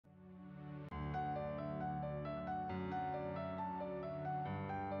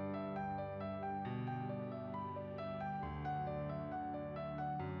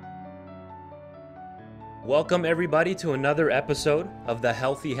Welcome, everybody, to another episode of the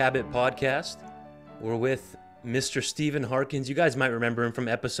Healthy Habit Podcast. We're with Mr. Steven Harkins. You guys might remember him from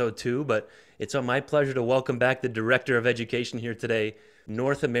episode 2, but it's my pleasure to welcome back the Director of Education here today.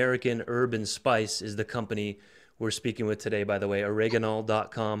 North American Herb and Spice is the company we're speaking with today, by the way,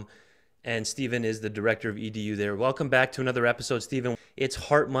 oreganol.com. And Steven is the Director of EDU there. Welcome back to another episode, Steven. It's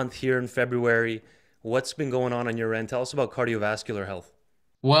Heart Month here in February. What's been going on your end? Tell us about cardiovascular health.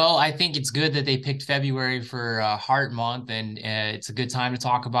 Well, I think it's good that they picked February for Heart Month, and it's a good time to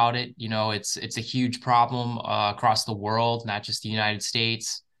talk about it. You know, it's a huge problem across the world, not just the United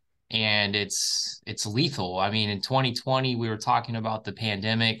States, and it's lethal. I mean, in 2020, we were talking about the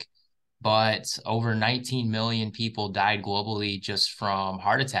pandemic, but over 19 million people died globally just from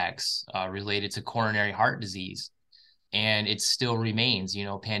heart attacks related to coronary heart disease, and it still remains. You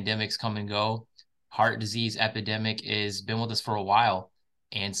know, pandemics come and go. Heart disease epidemic has been with us for a while.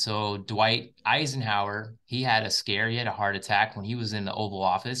 And so Dwight Eisenhower, he had a scare, he had a heart attack when he was in the Oval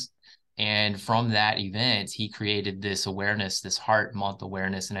Office. And from that event, he created this awareness, this Heart Month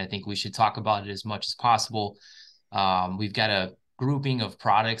awareness. And I think we should talk about it as much as possible. We've got a grouping of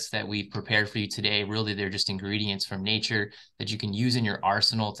products that we've prepared for you today. Really, they're just ingredients from nature that you can use in your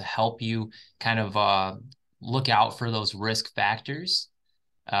arsenal to help you kind of look out for those risk factors.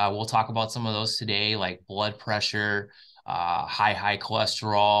 We'll talk about some of those today, like blood pressure, high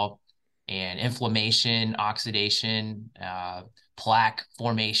cholesterol, and inflammation, oxidation, plaque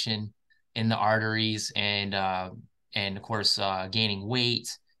formation in the arteries, and of course gaining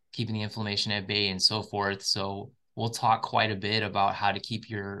weight, keeping the inflammation at bay, and so forth. So we'll talk quite a bit about how to keep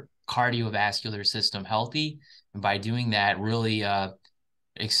your cardiovascular system healthy, and by doing that, really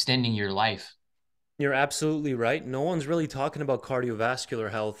extending your life. You're absolutely right. No one's really talking about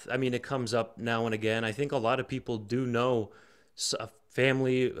cardiovascular health. I mean, it comes up now and again. I think a lot of people do know a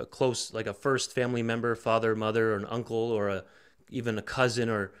family, a close, like a first family member, father, mother, or an uncle, or even a cousin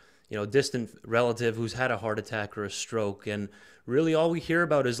or distant relative who's had a heart attack or a stroke. And really, all we hear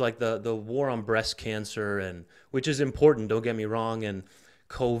about is like the war on breast cancer, and which is important. Don't get me wrong, and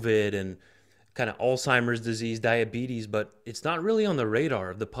COVID and kind of Alzheimer's disease, diabetes, but it's not really on the radar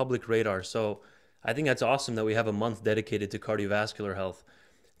of the public radar. So I think that's awesome that we have a month dedicated to cardiovascular health.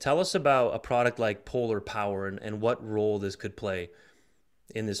 Tell us about a product like Polar Power and what role this could play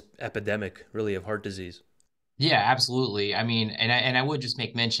in this epidemic, really, of heart disease. Yeah, absolutely. I mean, and I would just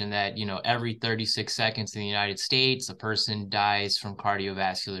make mention that, you know, every 36 seconds in the United States, a person dies from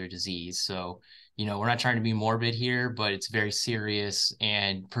cardiovascular disease. So, you know, we're not trying to be morbid here, but it's very serious,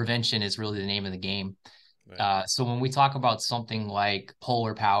 and prevention is really the name of the game. Right. So when we talk about something like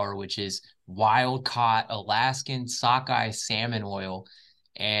Polar Power, which is wild caught Alaskan sockeye salmon oil,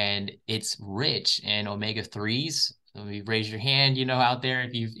 and it's rich in omega 3s. Let me raise your hand, you know, out there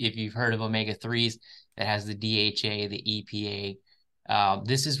if you've heard of omega 3s that has the DHA, the EPA.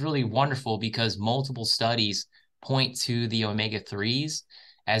 This is really wonderful because multiple studies point to the omega 3s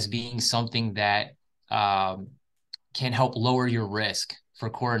as being something that um, can help lower your risk for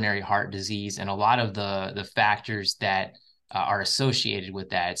coronary heart disease and a lot of the factors that are associated with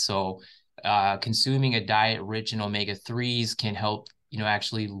that. So consuming a diet rich in omega 3s can help, you know,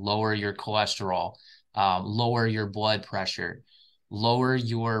 actually lower your cholesterol, lower your blood pressure, lower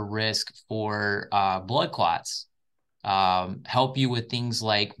your risk for blood clots, help you with things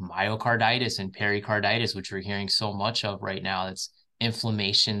like myocarditis and pericarditis, which we're hearing so much of right now. That's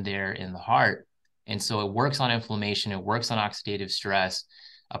inflammation there in the heart. And so it works on inflammation, it works on oxidative stress,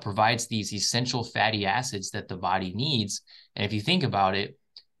 provides these essential fatty acids that the body needs. And if you think about it,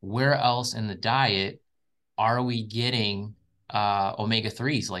 where else in the diet are we getting omega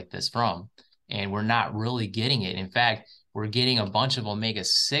 3s like this from? And we're not really getting it. In fact, we're getting a bunch of omega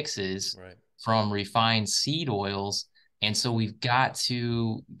 6s Right. from refined seed oils. And so we've got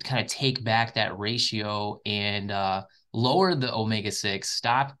to kind of take back that ratio and lower the omega 6,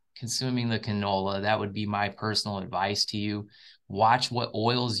 stop consuming the canola. That would be my personal advice to you. Watch what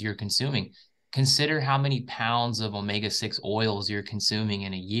oils you're consuming. Consider how many pounds of omega 6 oils you're consuming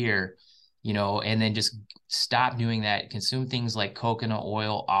in a year, you know, and then just stop doing that. Consume things like coconut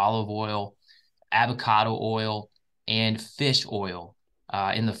oil, olive oil, avocado oil, and fish oil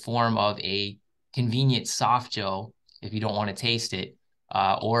in the form of a convenient soft gel if you don't want to taste it.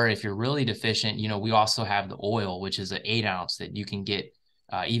 Or if you're really deficient, you know, we also have the oil, which is an 8 ounce that you can get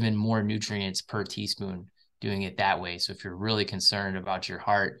even more nutrients per teaspoon doing it that way. So if you're really concerned about your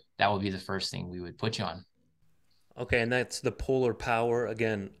heart, that would be the first thing we would put you on. Okay, and that's the Polar Power.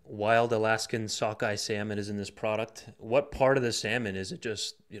 Again, wild Alaskan sockeye salmon is in this product. What part of the salmon is it?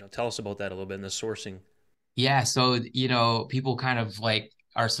 Just, tell us about that a little bit in the sourcing. Yeah, so you know, people kind of like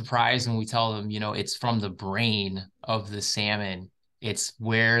are surprised when we tell them, it's from the brain of the salmon. It's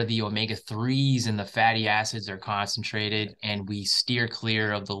where the omega-3s and the fatty acids are Right. concentrated, and we steer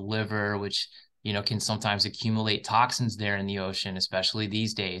clear of the liver, which, can sometimes accumulate toxins there in the ocean, especially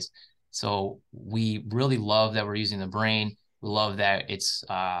these days. So we really love that we're using the brain. We love that it's,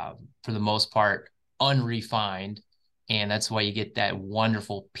 for the most part, unrefined. And that's why you get that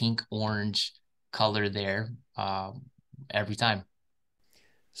wonderful pink orange color there, every time.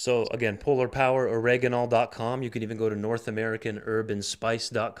 So again, polarpoweroreganol.com. You can even go to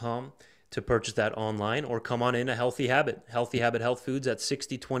northamericanherbanspice.com to purchase that online, or come on in a Healthy Habit. Healthy Habit Health Foods at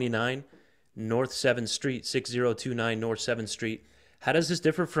 6029 North 7th Street, 6029 North 7th Street. How does this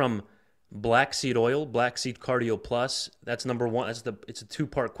differ from black seed oil, black seed cardio plus? That's number one. It's a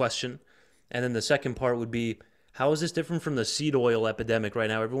two-part question. And then the second part would be, how is this different from the seed oil epidemic right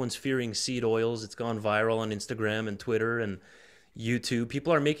now? Everyone's fearing seed oils. It's gone viral on Instagram and Twitter and YouTube.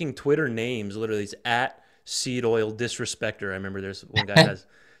 People are making Twitter names literally. It's at seed oil disrespecter. I remember there's one guy has.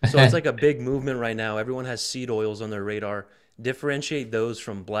 So it's like a big movement right now. Everyone has seed oils on their radar. Differentiate those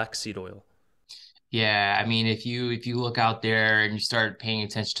from black seed oil. Yeah, I mean, if you look out there and you start paying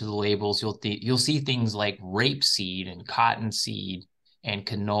attention to the labels, you'll see things like rapeseed and cottonseed and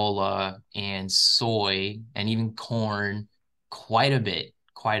canola and soy and even corn, quite a bit,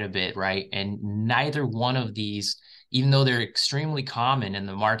 right? And neither one of these, even though they're extremely common in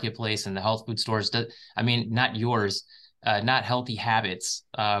the marketplace and the health food stores, I mean, not yours, not Healthy Habits,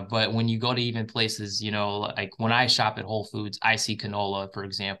 but when you go to even places, like when I shop at Whole Foods, I see canola, for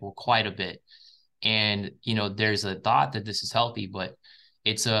example, quite a bit. And there's a thought that this is healthy, but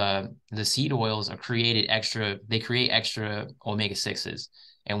it's the seed oils are created extra, they create extra omega-6s.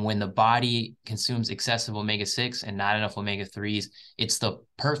 And when the body consumes excessive omega-6 and not enough omega-3s, it's the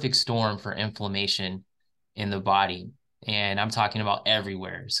perfect storm for inflammation in the body. And I'm talking about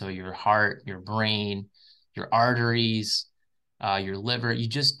everywhere. So your heart, your brain, your arteries, your liver, you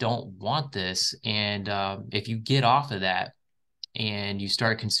just don't want this. And if you get off of that, and you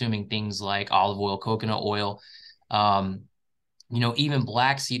start consuming things like olive oil, coconut oil, um, even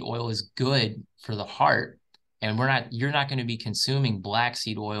black seed oil is good for the heart. And you're not going to be consuming black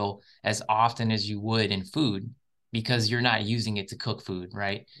seed oil as often as you would in food because you're not using it to cook food,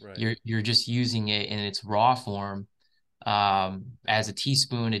 right? Right. You're just using it in its raw form, as a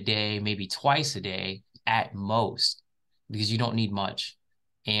teaspoon a day, maybe twice a day at most, because you don't need much.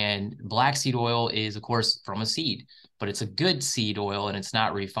 And black seed oil is, of course, from a seed, but it's a good seed oil and it's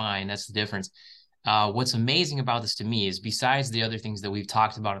not refined. That's the difference. What's amazing about this to me is, besides the other things that we've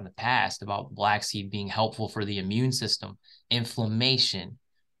talked about in the past about black seed being helpful for the immune system, inflammation,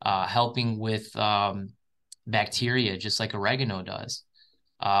 helping with bacteria, just like oregano does,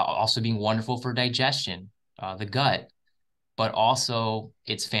 also being wonderful for digestion, the gut, but also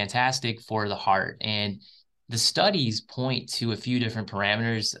it's fantastic for the heart. And the studies point to a few different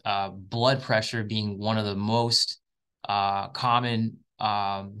parameters, blood pressure being one of the most common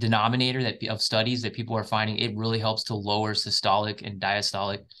denominator of studies that people are finding. It really helps to lower systolic and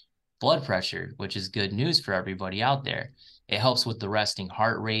diastolic blood pressure, which is good news for everybody out there. It helps with the resting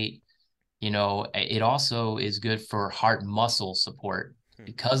heart rate. It also is good for heart muscle support Hmm.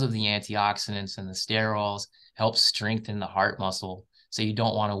 because of the antioxidants and the sterols, helps strengthen the heart muscle. So you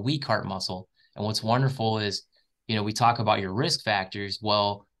don't want a weak heart muscle. And what's wonderful is, we talk about your risk factors.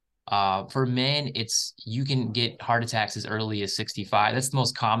 Well, for men, you can get heart attacks as early as 65. That's the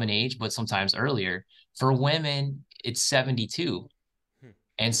most common age, but sometimes earlier. For women, it's 72. Hmm.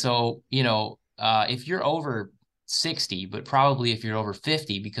 And so, if you're over 60, but probably if you're over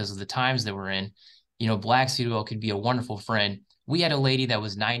 50 because of the times that we're in, black seed oil could be a wonderful friend. We had a lady that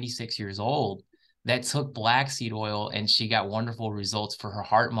was 96 years old that took black seed oil and she got wonderful results for her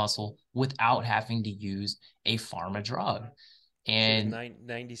heart muscle without having to use a pharma drug. She was And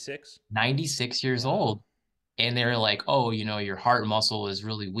 96. 96 years Wow. old. And they're like, oh, your heart muscle is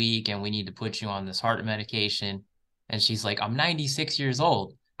really weak and we need to put you on this heart medication. And she's like, I'm 96 years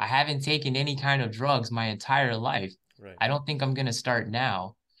old. I haven't taken any kind of drugs my entire life. Right. I don't think I'm going to start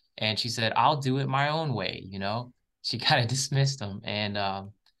now. And she said, I'll do it my own way. She kind of dismissed them.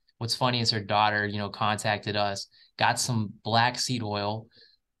 And what's funny is her daughter, contacted us, got some black seed oil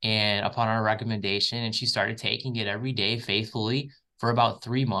and upon our recommendation, and she started taking it every day faithfully for about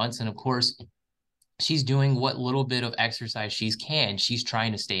 3 months. And of course, she's doing what little bit of exercise she can. She's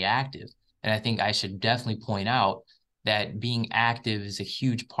trying to stay active. And I think I should definitely point out that being active is a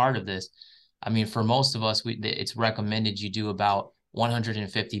huge part of this. I mean, for most of us, it's recommended you do about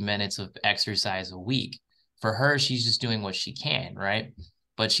 150 minutes of exercise a week. For her, she's just doing what she can, right?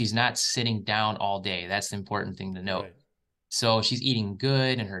 But she's not sitting down all day. That's the important thing to note. Right. So she's eating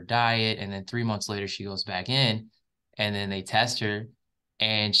good in her diet. And then 3 months later, she goes back in and then they test her.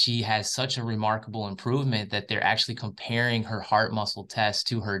 And she has such a remarkable improvement that they're actually comparing her heart muscle test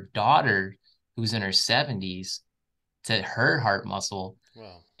to her daughter, who's in her 70s, to her heart muscle.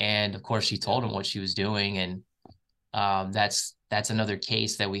 Wow. And of course, she Yeah. told him what she was doing. And that's another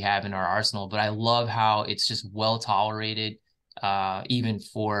case that we have in our arsenal. But I love how it's just well tolerated, even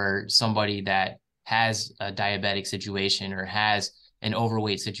for somebody that has a diabetic situation or has an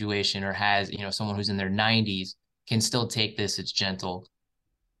overweight situation or has, someone who's in their 90s can still take this. It's gentle,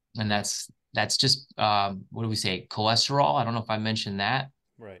 and that's just what do we say? Cholesterol. I don't know if I mentioned that.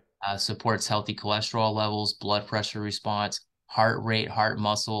 Right. Supports healthy cholesterol levels, blood pressure response, heart rate, heart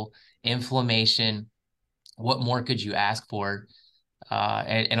muscle, inflammation. What more could you ask for?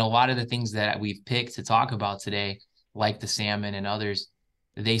 And a lot of the things that we've picked to talk about today, like the salmon and others,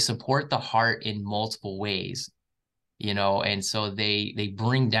 they support the heart in multiple ways, and so they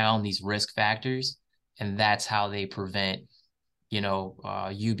bring down these risk factors, and that's how they prevent,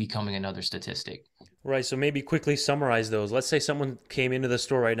 you becoming another statistic. Right. So maybe quickly summarize those. Let's say someone came into the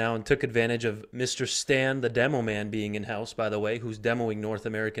store right now and took advantage of Mr. Stan, the demo man, being in house, by the way, who's demoing North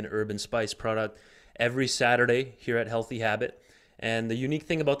American Urban Spice product every Saturday here at Healthy Habit. And the unique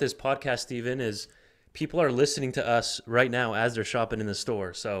thing about this podcast, Steven, is people are listening to us right now as they're shopping in the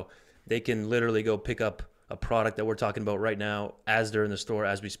store. So they can literally go pick up a product that we're talking about right now as they're in the store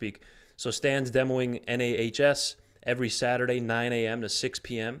as we speak. So Stan's demoing NAHS every Saturday, 9 a.m. to 6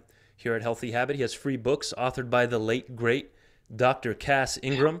 p.m. here at Healthy Habit. He has free books authored by the late, great Dr. Cass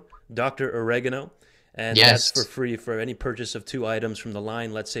Ingram, Dr. Oregano, and that's for Yes. free for any purchase of 2 items from the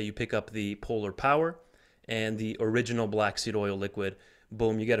line. Let's say you pick up the Polar Power and the original black seed oil liquid.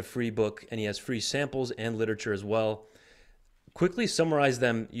 Boom, you get a free book, and he has free samples and literature as well. Quickly summarize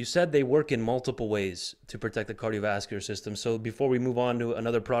them. You said they work in multiple ways to protect the cardiovascular system. So before we move on to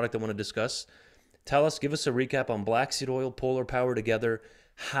another product I want to discuss, give us a recap on black seed oil, Polar Power together.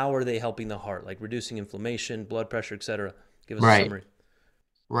 How are they helping the heart, like reducing inflammation, blood pressure, etc.? Give us a Right. summary.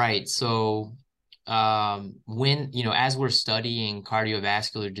 Right. So, when, as we're studying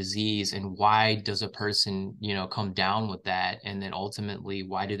cardiovascular disease and why does a person, come down with that, and then ultimately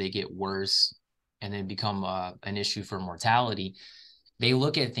why do they get worse and then become an issue for mortality, they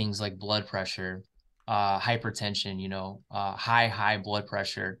look at things like blood pressure, hypertension, high blood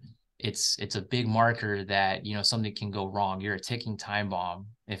pressure. It's a big marker that, something can go wrong. You're a ticking time bomb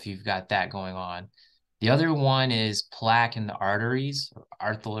if you've got that going on. The other one is plaque in the arteries,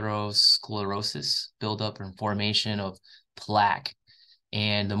 atherosclerosis, buildup and formation of plaque.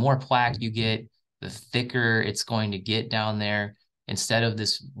 And the more plaque you get, the thicker it's going to get down there. Instead of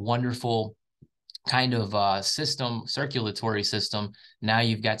this wonderful kind of system, circulatory system, now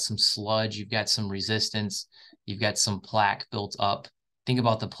you've got some sludge, you've got some resistance, you've got some plaque built up. Think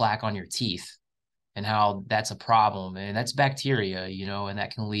about the plaque on your teeth and how that's a problem. And that's bacteria, and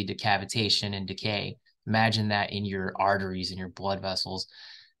that can lead to cavitation and decay. Imagine that in your arteries and your blood vessels.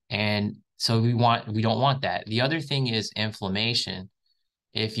 And so we don't want that. The other thing is inflammation.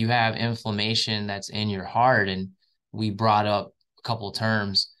 If you have inflammation that's in your heart, and we brought up a couple of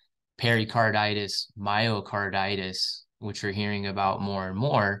terms, pericarditis, myocarditis, which we're hearing about more and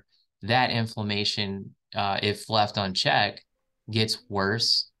more, that inflammation, if left unchecked, gets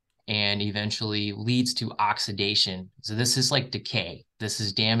worse and eventually leads to oxidation. So this is like decay. This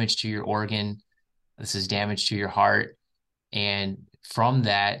is damage to your organ. This is damage to your heart. And from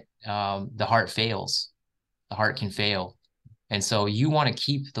that, the heart fails. The heart can fail. And so you want to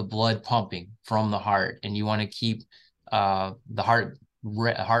keep the blood pumping from the heart, and you want to keep the heart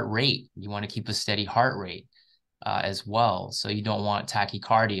rate. You want to keep a steady heart rate as well. So you don't want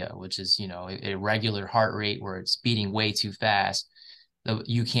tachycardia, which is, a regular heart rate where it's beating way too fast.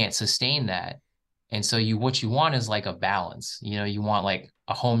 You can't sustain that. And so what you want is like a balance. You want like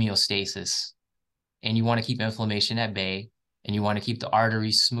a homeostasis, and you want to keep inflammation at bay, and you want to keep the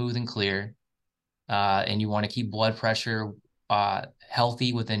arteries smooth and clear, and you want to keep blood pressure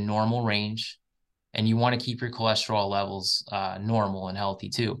healthy within normal range, and you want to keep your cholesterol levels normal and healthy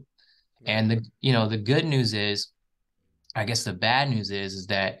too. Right. And the good news is, I guess the bad news is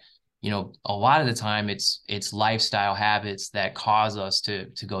that, a lot of the time it's lifestyle habits that cause us to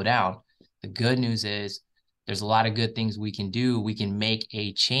go down. The good news is there's a lot of good things we can do. We can make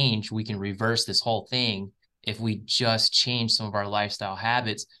a change. We can reverse this whole thing if we just change some of our lifestyle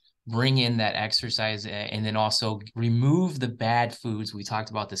habits, bring in that exercise, and then also remove the bad foods. We talked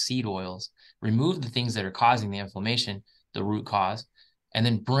about the seed oils, remove the things that are causing the inflammation, the root cause, and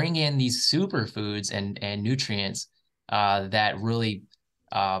then bring in these superfoods and nutrients that really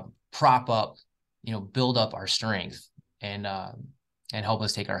prop up, build up our strength. and help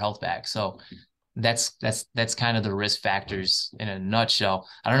us take our health back. So that's kind of the risk factors in a nutshell.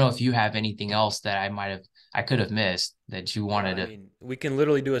 I don't know if you have anything else that I could have missed that you No, wanted I to. mean, we can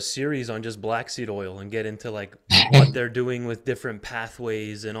literally do a series on just black seed oil and get into like what they're doing with different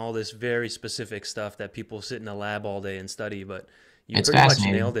pathways and all this very specific stuff that people sit in a lab all day and study. But you It's pretty much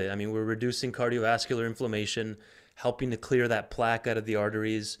fascinating. nailed it. I mean, we're reducing cardiovascular inflammation, helping to clear that plaque out of the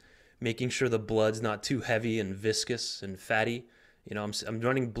arteries, making sure the blood's not too heavy and viscous and fatty. I'm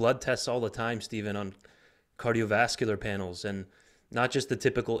running blood tests all the time, Stephen, on cardiovascular panels, and not just the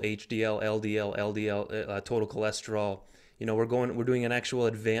typical HDL, LDL, LDL, total cholesterol. We're doing an actual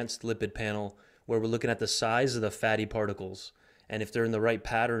advanced lipid panel where we're looking at the size of the fatty particles and if they're in the right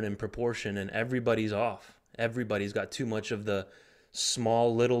pattern and proportion, and everybody's off. Everybody's got too much of the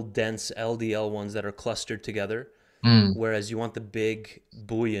small, little, dense LDL ones that are clustered together. Mm. Whereas you want the big,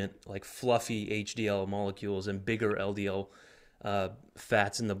 buoyant, like fluffy HDL molecules and bigger LDL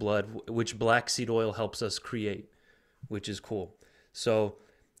fats in the blood, which black seed oil helps us create, which is cool. So,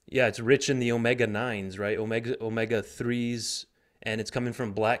 yeah, it's rich in the omega 9s, right? Omega 3s, and it's coming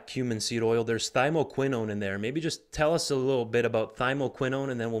from black cumin seed oil. There's thymoquinone in there. Maybe just tell us a little bit about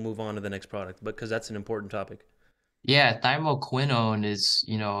thymoquinone and then we'll move on to the next product because that's an important topic. Yeah, thymoquinone is,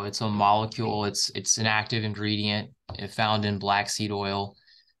 it's a molecule. It's an active ingredient found in black seed oil.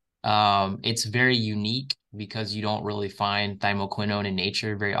 It's very unique because you don't really find thymoquinone in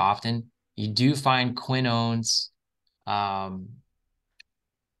nature very often. You do find quinones um,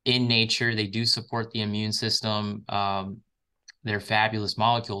 in nature. They do support the immune system. They're fabulous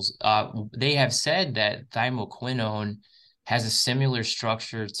molecules. They have said that thymoquinone has a similar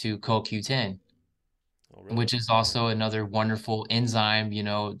structure to CoQ10, Oh, really? which is also another wonderful enzyme,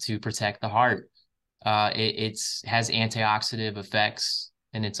 to protect the heart. It's has antioxidant effects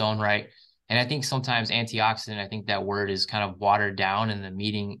in its own right. And I think sometimes antioxidant, I think that word is kind of watered down and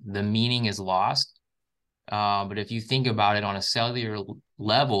the meaning is lost. But if you think about it on a cellular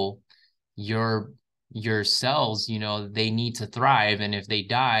level, your your cells, they need to thrive. And if they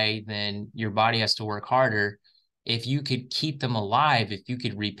die, then your body has to work harder. If you could keep them alive, if you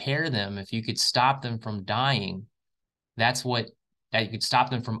could repair them, if you could stop them from dying, that's what that you could stop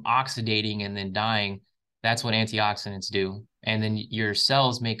them from oxidating and then dying. That's what antioxidants do. And then your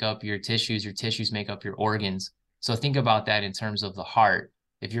cells make up your tissues make up your organs. So think about that in terms of the heart.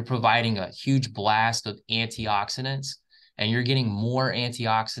 If you're providing a huge blast of antioxidants and you're getting more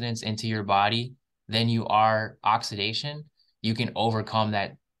antioxidants into your body than you are oxidation, you can overcome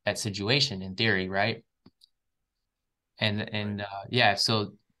that situation in theory, right? And Right. and yeah,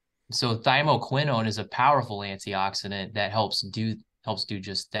 so thymoquinone is a powerful antioxidant that helps do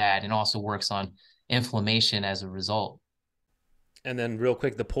just that and also works on inflammation as a result. And then, real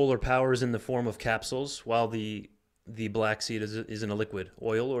quick, the polar power is in the form of capsules, while the black seed is in a liquid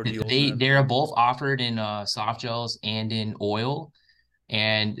oil. Or do you also They have? they're both offered in soft gels and in oil.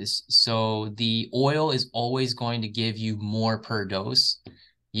 And so the oil is always going to give you more per dose.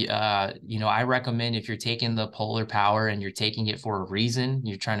 I recommend if you're taking the Polar Power and you're taking it for a reason,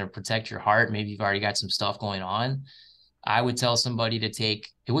 you're trying to protect your heart, maybe you've already got some stuff going on. I would tell somebody to take,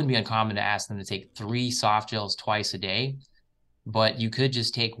 it wouldn't be uncommon to ask them to take 3 soft gels twice a day, but you could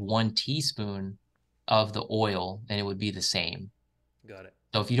just take 1 teaspoon of the oil and it would be the same. Got it.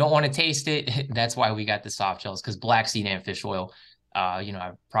 So if you don't want to taste it, that's why we got the soft gels because black seed and fish oil,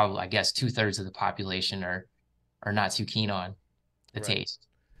 I guess 2/3 of the population are not too keen on the Right. taste,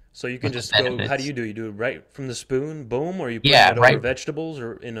 So you can but the just go. How do benefits. you do? You do it right from the spoon, boom, or are you putting Yeah, it over right. vegetables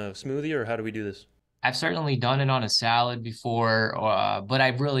or in a smoothie, or how do we do this? I've certainly done it on a salad before, but I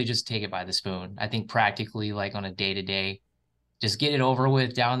really just take it by the spoon. I think practically like on a day to day, just get it over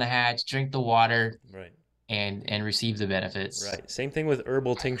with, down the hatch, drink the water, Right. and receive the benefits. Right. Same thing with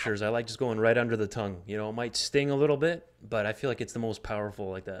herbal tinctures. I like just going right under the tongue. It might sting a little bit, but I feel like it's the most powerful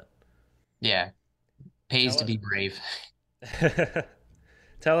like that. Yeah, pays Tell to us. be brave.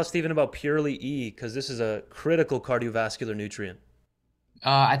 Tell us, Stephen, about Purely E, because this is a critical cardiovascular nutrient.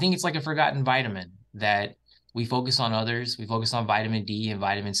 I think it's like a forgotten vitamin that we focus on others. We focus on vitamin D and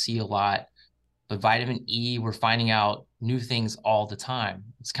vitamin C a lot, but vitamin E, we're finding out new things all the time.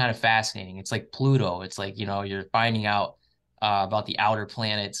 It's kind of fascinating. It's like Pluto. It's like, you're finding out about the outer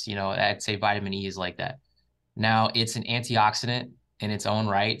planets. I'd say vitamin E is like that. Now, it's an antioxidant in its own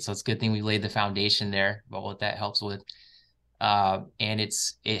right. So it's a good thing we laid the foundation there about what that helps with. And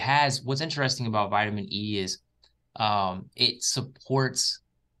it has what's interesting about vitamin E is it supports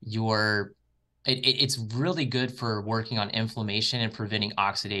your it's really good for working on inflammation and preventing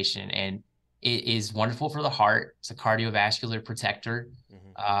oxidation. And It is wonderful for the heart. It's a cardiovascular protector.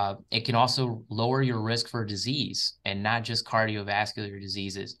 Hmm. It can also lower your risk for disease, and not just cardiovascular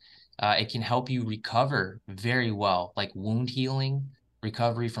diseases. It can help you recover very well, like wound healing,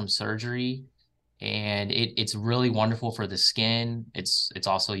 recovery from surgery, and it's really wonderful for the skin. It's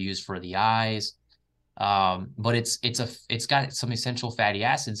also used for the eyes. But it's got some essential fatty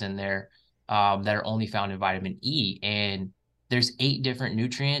acids in there that are only found in vitamin E. And there's 8 different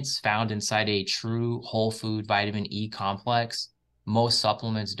nutrients found inside a true whole food vitamin E complex. Most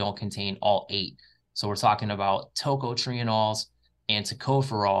supplements don't contain all 8. So we're talking about tocotrienols and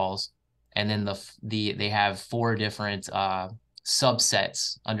tocopherols, and then they have 4 different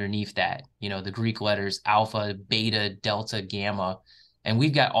subsets underneath that. The Greek letters alpha, beta, delta, gamma, and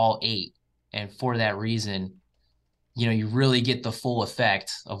we've got all 8. And for that reason, you really get the full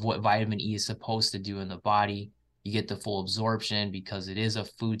effect of what vitamin E is supposed to do in the body. You get the full absorption because it is a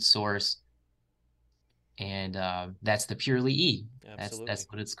food source. And that's the Purely E. That's Absolutely.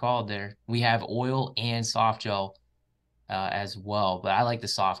 what it's called there. We have oil and soft gel as well, but I like the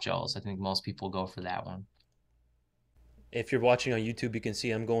soft gels. I think most people go for that one. If you're watching on YouTube, you can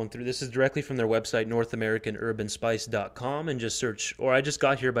see I'm going through. This is directly from their website, NorthAmericanHerbandSpice.com, and just search, or I just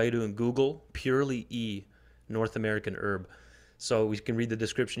got here by doing Google Purely E North American Herb. So we can read the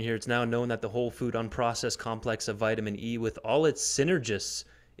description here. It's now known that the whole food unprocessed complex of vitamin E with all its synergists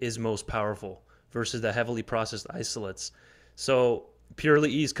is most powerful versus the heavily processed isolates. So Purely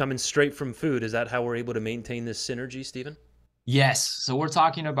E is coming straight from food. Is that how we're able to maintain this synergy, Stephen? Yes. So we're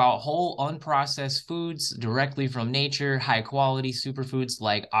talking about whole unprocessed foods directly from nature, high quality superfoods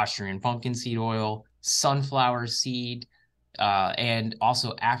like Austrian pumpkin seed oil, sunflower seed, and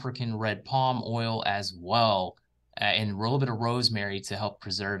also African red palm oil as well, and a little bit of rosemary to help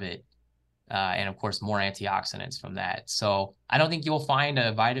preserve it. And of course, more antioxidants from that. So I don't think you'll find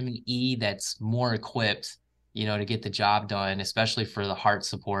a vitamin E that's more equipped, to get the job done, especially for the heart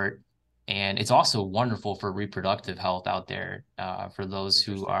support. And it's also wonderful for reproductive health out there, for those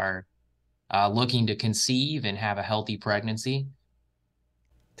who Interesting. are looking to conceive and have a healthy pregnancy.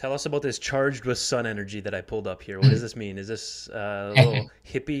 Tell us about this charged with sun energy that I pulled up here. What does this mean? Is this a little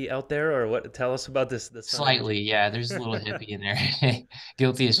hippie out there, or what? Tell us about this the sun Slightly, energy. yeah. There's a little hippie in there.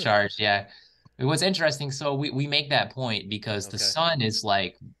 Guilty as charged, yeah. What's interesting, so we make that point because the Okay. sun is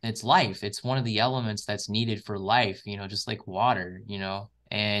like it's life. It's one of the elements that's needed for life, just like water,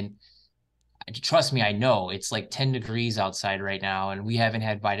 And trust me, I know it's like 10 degrees outside right now, and we haven't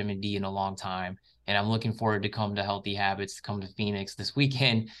had vitamin D in a long time. And I'm looking forward to come to Healthy Habits, to come to Phoenix this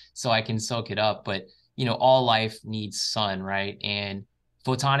weekend so I can soak it up. But, all life needs sun, right? And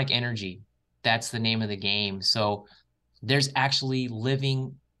photonic energy, that's the name of the game. So there's actually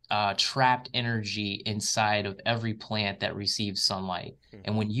living trapped energy inside of every plant that receives sunlight.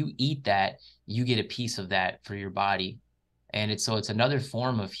 And Hmm. when you eat that, you get a piece of that for your body. And it's another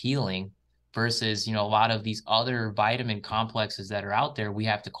form of healing versus, a lot of these other vitamin complexes that are out there. We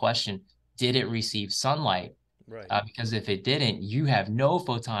have to question, did it receive sunlight? Right. Because if it didn't, you have no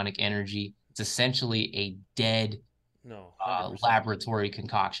photonic energy. It's essentially a dead No, 100%. laboratory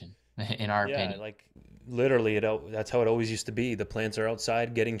concoction, in our Yeah, opinion. like literally, that's how it always used to be. The plants are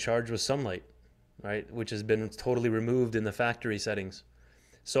outside getting charged with sunlight, right? Which has been totally removed in the factory settings.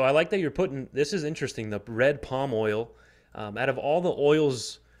 So I like that you're putting. This is interesting. The red palm oil, out of all the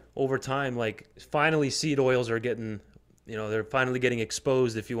oils over time, like finally seed oils are getting, they're finally getting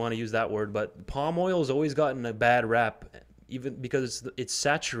exposed, if you want to use that word. But palm oil has always gotten a bad rap, even because it's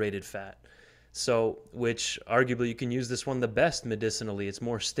saturated fat. So, which arguably you can use this one the best medicinally. It's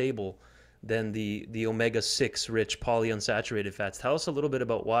more stable than the omega 6 rich polyunsaturated fats. Tell us a little bit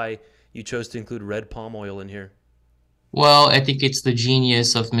about why you chose to include red palm oil in here. Well, I think it's the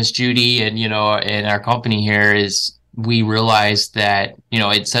genius of Miss Judy and, and our company here is we realized that,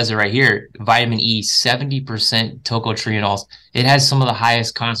 it says it right here, vitamin E, 70% tocotrienols. It has some of the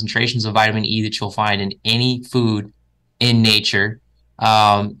highest concentrations of vitamin E that you'll find in any food in nature.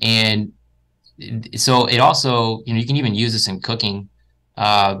 And so it also, you can even use this in cooking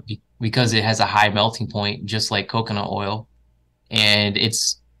Right. because it has a high melting point, just like coconut oil, and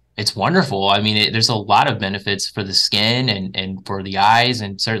it's wonderful. I mean, there's a lot of benefits for the skin and for the eyes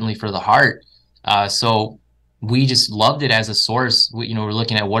and certainly for the heart. So we just loved it as a source. We're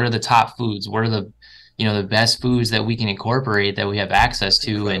looking at what are the top foods, what are the best foods that we can incorporate that we have access That's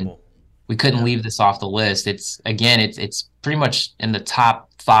to, and incredible. we couldn't Yeah. leave this off the list. It's pretty much in the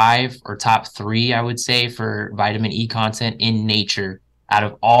top 5 or top 3, I would say, for vitamin E content in nature out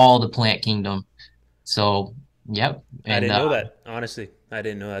of all the plant kingdom. So, yep. I And didn't know that, honestly. I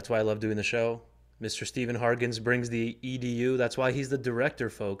didn't know. That's why I love doing the show. Mr. Steven Harkins brings the EDU. That's why he's the director,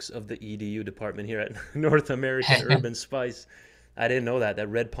 folks, of the EDU department here at North American Herb and Spice. I didn't know that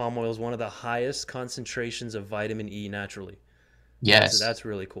red palm oil is one of the highest concentrations of vitamin E naturally. Yes. That's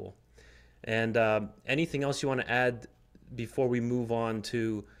really cool. And anything else you want to add before we move on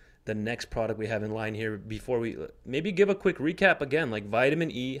to the next product we have in line here? Before we maybe give a quick recap again, like vitamin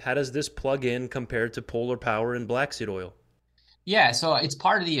E, how does this plug in compared to Polar Power and black seed oil? Yeah, so it's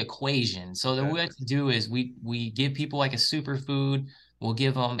part of the equation. So the Okay. what to do is we give people like a superfood. We'll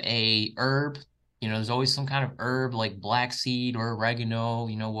give them a herb. There's always some kind of herb like black seed or oregano.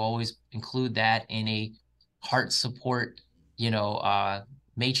 We'll always include that in a heart support,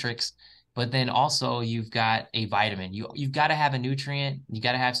 matrix. But then also you've got a vitamin. You've got to have a nutrient. You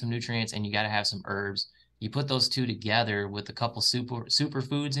got to have some nutrients, and you got to have some herbs. You put those two together with a couple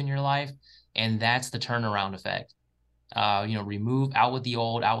superfoods in your life, and that's the turnaround effect. Remove out with the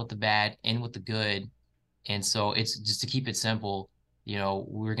old, out with the bad, in with the good. And so it's just to keep it simple,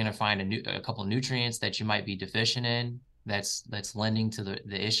 we're going to find a couple of nutrients that you might be deficient in that's lending to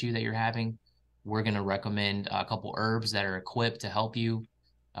the issue that you're having. We're going to recommend a couple herbs that are equipped to help you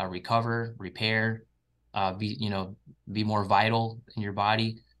recover, repair, be more vital in your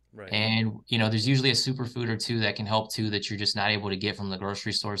body. Right. And, there's usually a superfood or two that can help too that you're just not able to get from the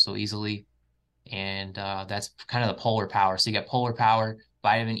grocery store so easily. And that's kind of the polar power. So you got polar power,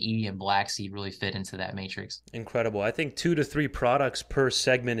 vitamin E, and black seed really fit into that matrix. Incredible. I think 2 to 3 products per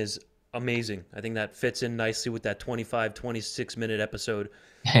segment is amazing. I think that fits in nicely with that 25, 26-minute episode.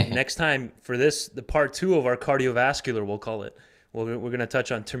 Next time for this, the part two of our cardiovascular, we'll call it. We're going to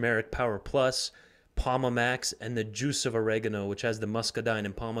touch on turmeric power plus, Palma Max, and the juice of oregano, which has the muscadine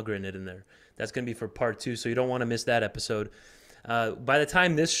and pomegranate in there. That's going to be for part two, so you don't want to miss that episode. By the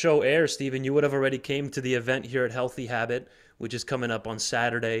time this show airs, Stephen, you would have already came to the event here at Healthy Habit, which is coming up on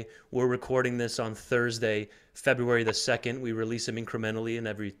Saturday. We're recording this on Thursday, February the 2nd. We release them incrementally in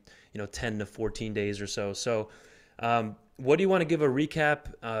every 10 to 14 days or so. So what do you want to give a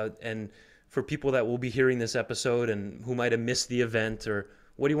recap and for people that will be hearing this episode and who might have missed the event, or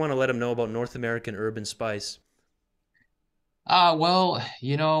what do you want to let them know about North American Herb and Spice? Well,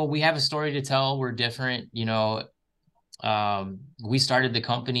 we have a story to tell. We're different. We started the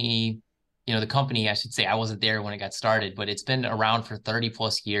company, I should say, I wasn't there when it got started, but it's been around for 30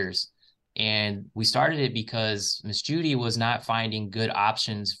 plus years. And we started it because Miss Judy was not finding good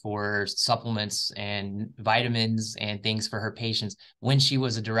options for supplements and vitamins and things for her patients when she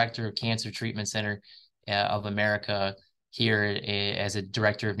was a director of Cancer Treatment Center of America here as a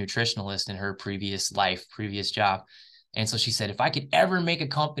director of nutritionalist in her previous job. And so she said, if I could ever make a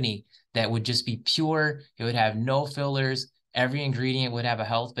company that would just be pure, it would have no fillers, every ingredient would have a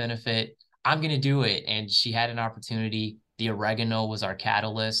health benefit, I'm going to do it. And she had an opportunity. The oregano was our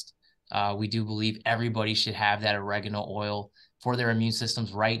catalyst. We do believe everybody should have that oregano oil for their immune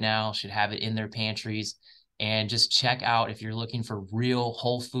systems right now, should have it in their pantries. And just check out if you're looking for real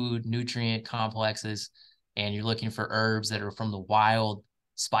whole food nutrient complexes and you're looking for herbs that are from the wild,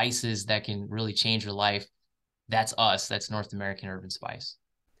 spices that can really change your life. That's us. That's North American Herb and Spice.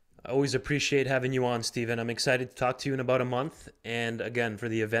 I always appreciate having you on, Stephen. I'm excited to talk to you in about a month. And again, for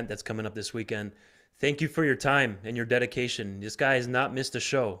the event that's coming up this weekend. Thank you for your time and your dedication. This guy has not missed a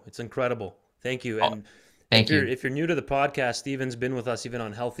show. It's incredible. Thank you. Oh, And thank you. if you're new to the podcast, Stephen's been with us even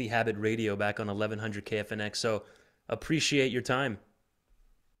on Healthy Habit Radio back on 1100 KFNX. So appreciate your time.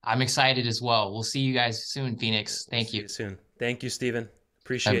 I'm excited as well. We'll see you guys soon, Phoenix. We'll Thank see you. you soon. Thank you, Stephen. Bye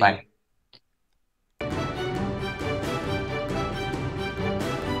Appreciate you. bye.